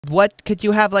What could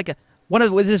you have like a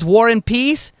was this War and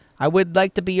Peace? I would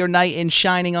like to be your knight in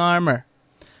shining armor.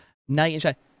 Knight in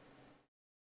shining.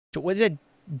 What is it?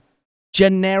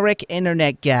 Generic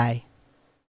internet guy.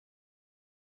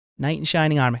 Knight in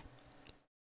shining armor.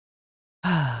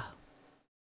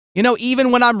 You know,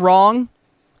 even when I'm wrong,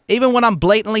 even when I'm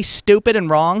blatantly stupid and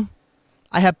wrong,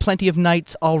 I have plenty of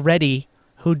knights already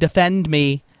who defend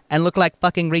me and look like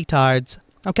fucking retards.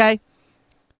 Okay?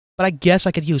 But I guess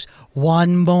I could use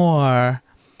one more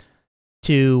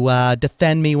to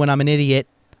defend me when I'm an idiot.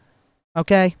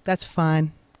 Okay? That's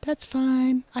fine. That's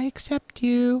fine. I accept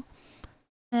you.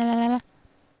 And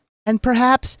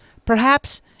perhaps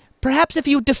if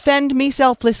you defend me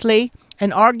selflessly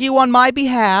and argue on my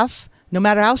behalf, no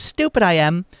matter how stupid I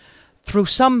am, through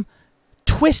some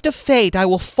twist of fate, I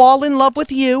will fall in love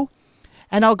with you,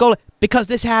 and I'll go... Because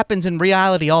this happens in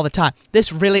reality all the time.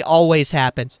 This really always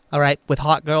happens, all right? With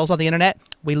hot girls on the internet,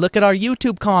 we look at our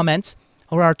YouTube comments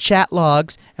or our chat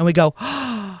logs, and we go,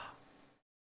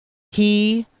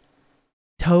 he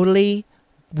totally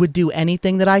would do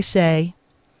anything that I say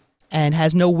and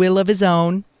has no will of his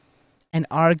own and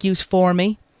argues for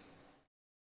me.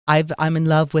 I'm in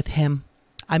love with him.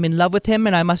 I'm in love with him,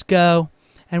 and I must go.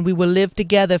 And we will live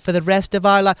together for the rest of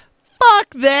our life.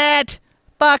 Fuck that!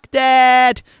 Fuck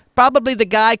that! Probably the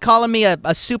guy calling me a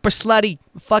super slutty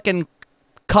fucking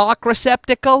cock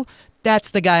receptacle.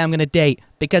 That's the guy I'm gonna date.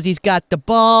 Because he's got the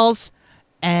balls,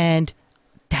 and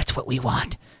that's what we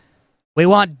want. We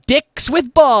want dicks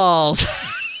with balls!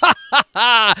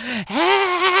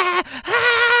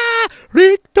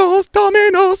 Rictus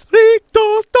Dominos!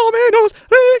 Rictus Dominos!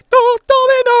 Rictus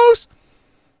Dominos!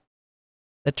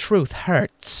 The truth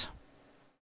hurts.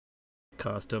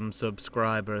 Custom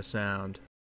subscriber sound.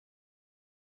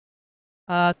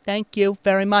 Thank you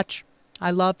very much.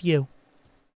 I love you.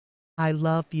 I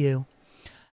love you.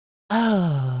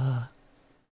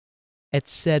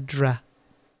 Etc.